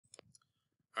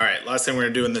All right, last thing we're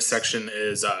going to do in this section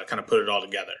is kind of put it all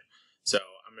together. So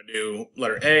I'm going to do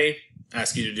letter A,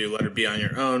 ask you to do letter B on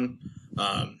your own,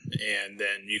 and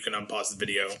then you can unpause the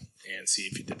video and see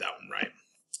if you did that one right.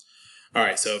 All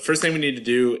right, so first thing we need to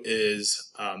do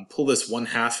is pull this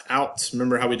 1/2 out.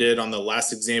 Remember how we did on the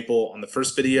last example on the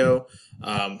first video,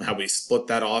 how we split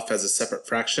that off as a separate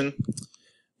fraction?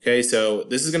 Okay, so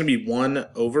this is going to be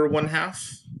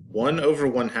 1/1/2.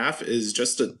 1/1/2 is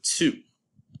just a 2.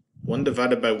 1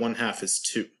 divided by 1/2 is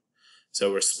 2.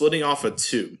 So we're splitting off a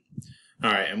 2.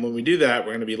 All right, and when we do that,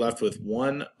 we're going to be left with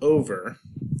 1 over,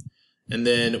 and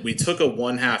then we took a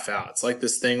 1/2 out. It's like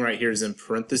this thing right here is in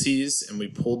parentheses, and we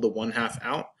pulled the 1/2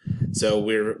 out. So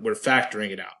we're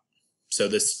factoring it out. So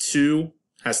this 2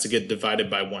 has to get divided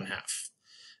by 1/2.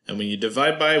 And when you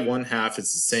divide by 1/2,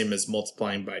 it's the same as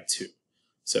multiplying by 2.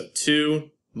 So 2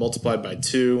 multiplied by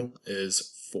 2 is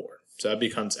 4. So that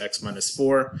becomes x minus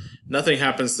 4. Nothing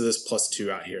happens to this plus 2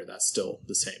 out here. That's still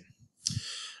the same.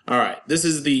 All right, this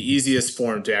is the easiest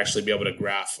form to actually be able to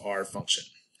graph our function.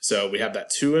 So we have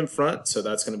that 2 in front, so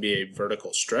that's going to be a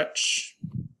vertical stretch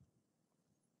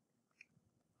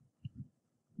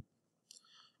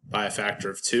by a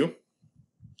factor of 2.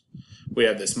 We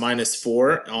have this minus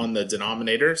 4 on the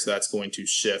denominator, so that's going to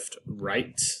shift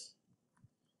right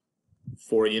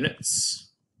 4 units.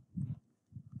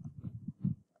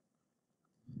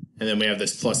 And then we have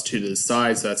this plus 2 to the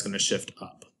side, so that's going to shift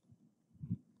up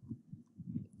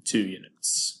 2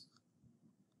 units.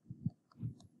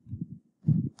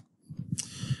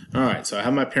 All right, so I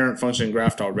have my parent function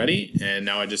graphed already, and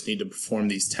now I just need to perform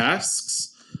these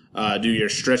tasks. Do your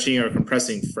stretching or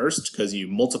compressing first, because you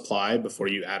multiply before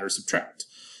you add or subtract.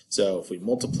 So if we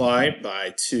multiply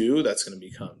by 2, that's going to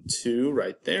become 2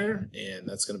 right there, and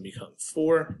that's going to become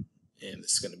 4, and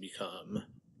this is going to become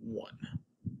 1.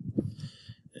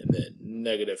 And then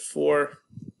negative 4,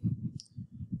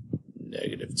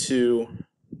 negative 2,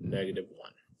 negative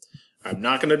 1. I'm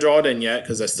not going to draw it in yet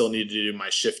because I still need to do my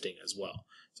shifting as well.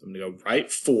 So I'm going to go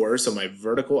right 4. So my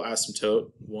vertical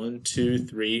asymptote, 1, 2,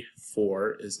 3,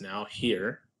 4, is now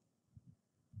here.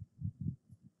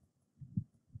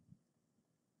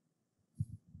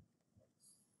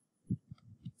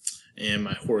 And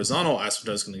my horizontal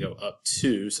asymptote is going to go up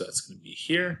 2, so that's going to be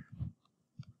here.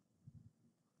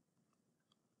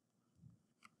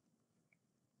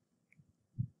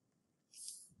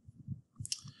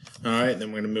 All right, then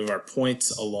we're going to move our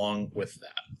points along with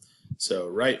that. So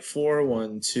right 4,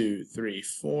 1, 2, 3,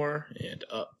 4, and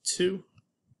up 2,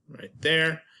 right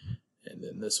there. And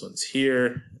then this one's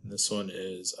here, and this one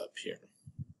is up here.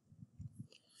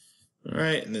 All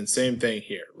right, and then same thing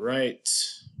here. Right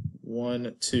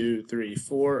 1, 2, 3,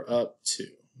 4, up 2,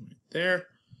 right there.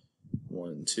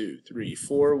 1, 2, 3,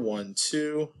 4, 1,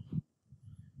 2,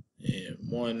 and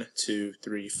 1, 2,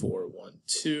 3, 4, 1,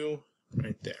 2,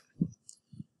 right there.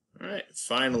 All right,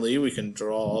 finally we can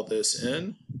draw all this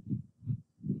in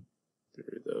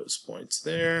through those points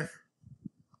there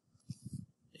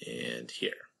and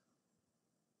here.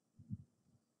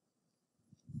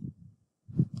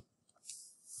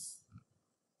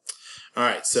 All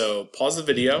right, so pause the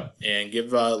video and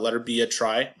give letter B a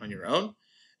try on your own.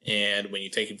 And when you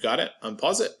think you've got it,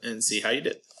 unpause it and see how you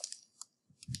did.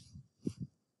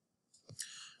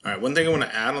 All right, one thing I want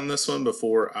to add on this one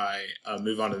before I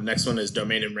move on to the next one is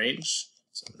domain and range.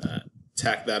 So I'm going to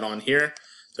tack that on here.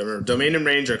 So remember, domain and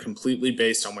range are completely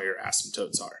based on where your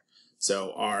asymptotes are.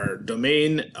 So our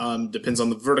domain depends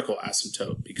on the vertical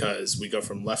asymptote because we go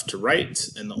from left to right,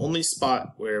 and the only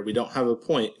spot where we don't have a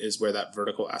point is where that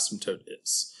vertical asymptote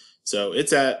is. So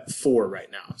it's at 4 right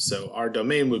now. So our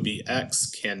domain would be x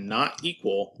cannot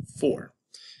equal 4.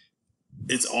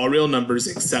 It's all real numbers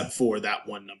except for that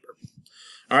one number.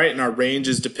 All right, and our range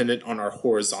is dependent on our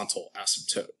horizontal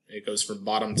asymptote. It goes from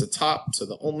bottom to top, so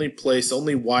the only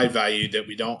y value that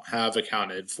we don't have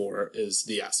accounted for is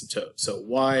the asymptote. So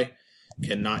y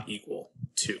cannot equal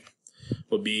 2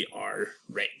 would be our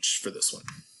range for this one.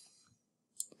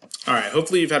 All right,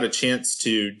 hopefully you've had a chance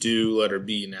to do letter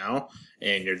B now,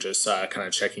 and you're just kind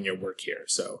of checking your work here.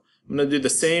 So I'm going to do the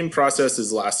same process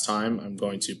as last time. I'm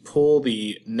going to pull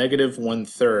the negative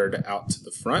 1/3 out to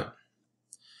the front.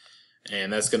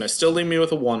 And that's going to still leave me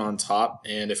with a 1 on top.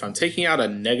 And if I'm taking out a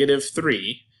negative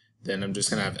 3, then I'm just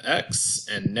going to have x,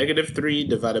 and negative 3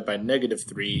 divided by negative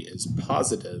 3 is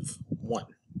positive 1.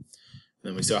 And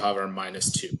then we still have our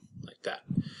minus 2, like that.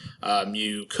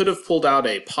 You could have pulled out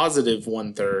a positive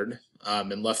 1/3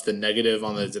 and left the negative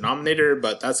on the denominator,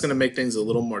 but that's going to make things a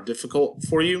little more difficult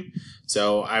for you.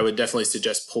 So I would definitely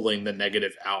suggest pulling the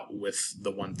negative out with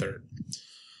the 1/3.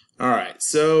 All right,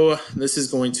 so this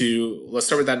is going to, let's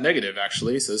start with that negative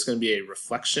actually. So this is going to be a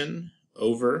reflection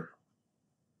over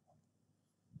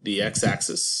the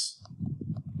x-axis.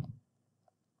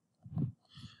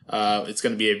 It's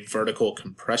going to be a vertical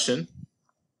compression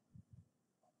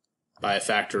by a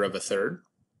factor of 1/3.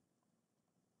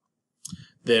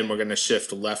 Then we're going to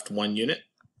shift left 1 unit.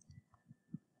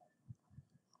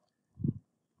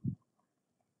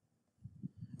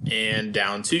 And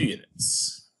down 2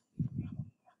 units.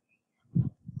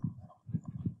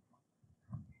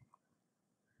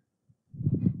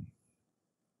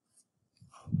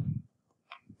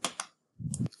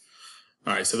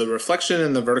 All right, so the reflection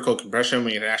and the vertical compression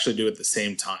we can actually do at the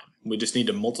same time. We just need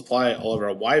to multiply all of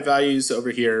our y values over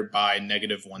here by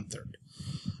 -1/3.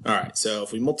 All right, so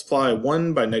if we multiply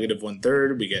 1 by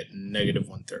 -1/3, we get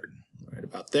 -1/3, right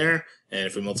about there. And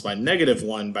if we multiply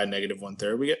 -1 by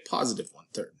 -1/3, we get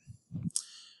 +1/3.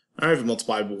 All right, if we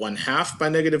multiply 1/2 by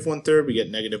 -1/3, we get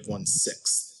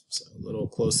 -1/6. So a little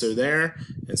closer there.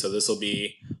 And so this will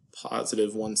be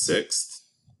 +1/6.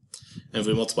 And if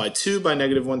we multiply 2 by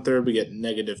 -1/3, we get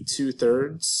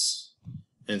 -2/3.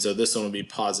 And so this one will be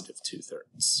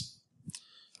 +2/3.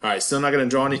 All right, still not going to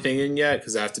draw anything in yet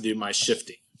because I have to do my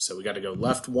shifting. So we got to go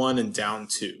left 1 and down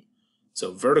 2.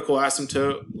 So vertical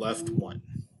asymptote, left 1.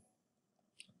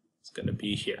 It's going to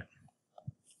be here.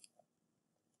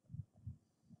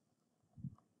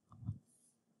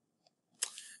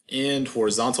 And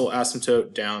horizontal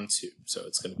asymptote, down 2. So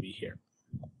it's going to be here.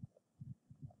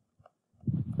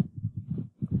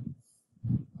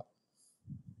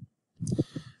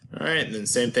 All right, and then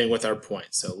same thing with our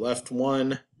point. So left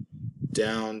 1,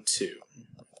 down 2,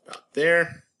 about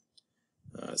there.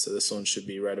 So this one should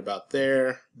be right about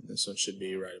there. And this one should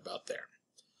be right about there.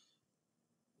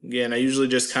 Again, I usually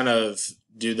just kind of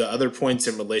do the other points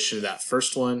in relation to that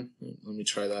first one. Let me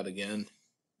try that again.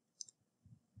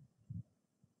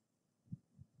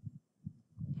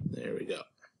 There we go.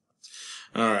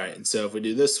 All right, and so if we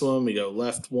do this one, we go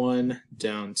left 1,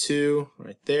 down 2,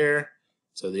 right there.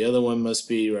 So the other one must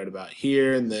be right about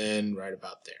here and then right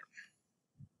about there.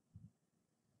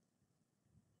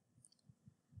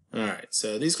 All right,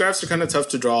 so these graphs are kind of tough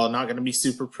to draw, not going to be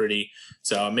super pretty.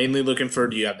 So I'm mainly looking for,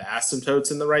 do you have the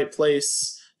asymptotes in the right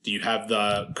place? Do you have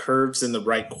the curves in the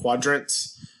right quadrant?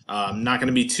 I'm not going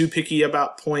to be too picky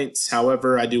about points.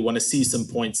 However, I do want to see some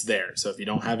points there. So if you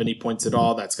don't have any points at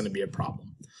all, that's going to be a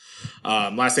problem.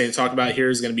 Last thing to talk about here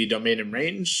is going to be domain and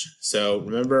range. So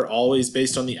remember, always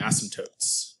based on the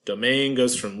asymptotes. Domain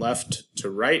goes from left to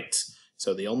right.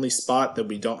 So the only spot that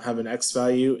we don't have an x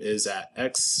value is at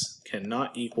x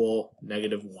cannot equal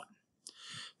 -1.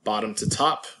 Bottom to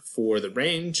top for the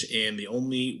range, and the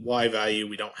only y value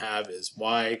we don't have is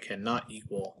y cannot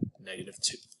equal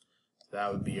 -2.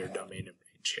 That would be your domain and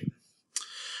range here.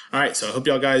 All right, so I hope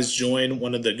y'all guys join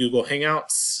one of the Google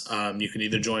Hangouts. You can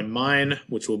either join mine,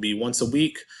 which will be once a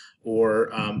week,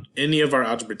 or any of our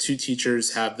Algebra 2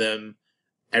 teachers have them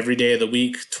every day of the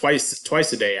week,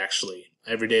 twice a day actually,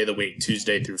 every day of the week,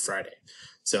 Tuesday through Friday.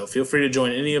 So feel free to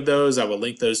join any of those. I will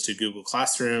link those to Google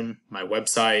Classroom, my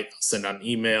website, I'll send out an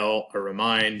email, a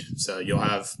remind, so you'll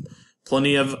have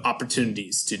plenty of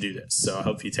opportunities to do this. So I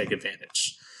hope you take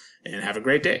advantage, and have a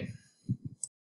great day.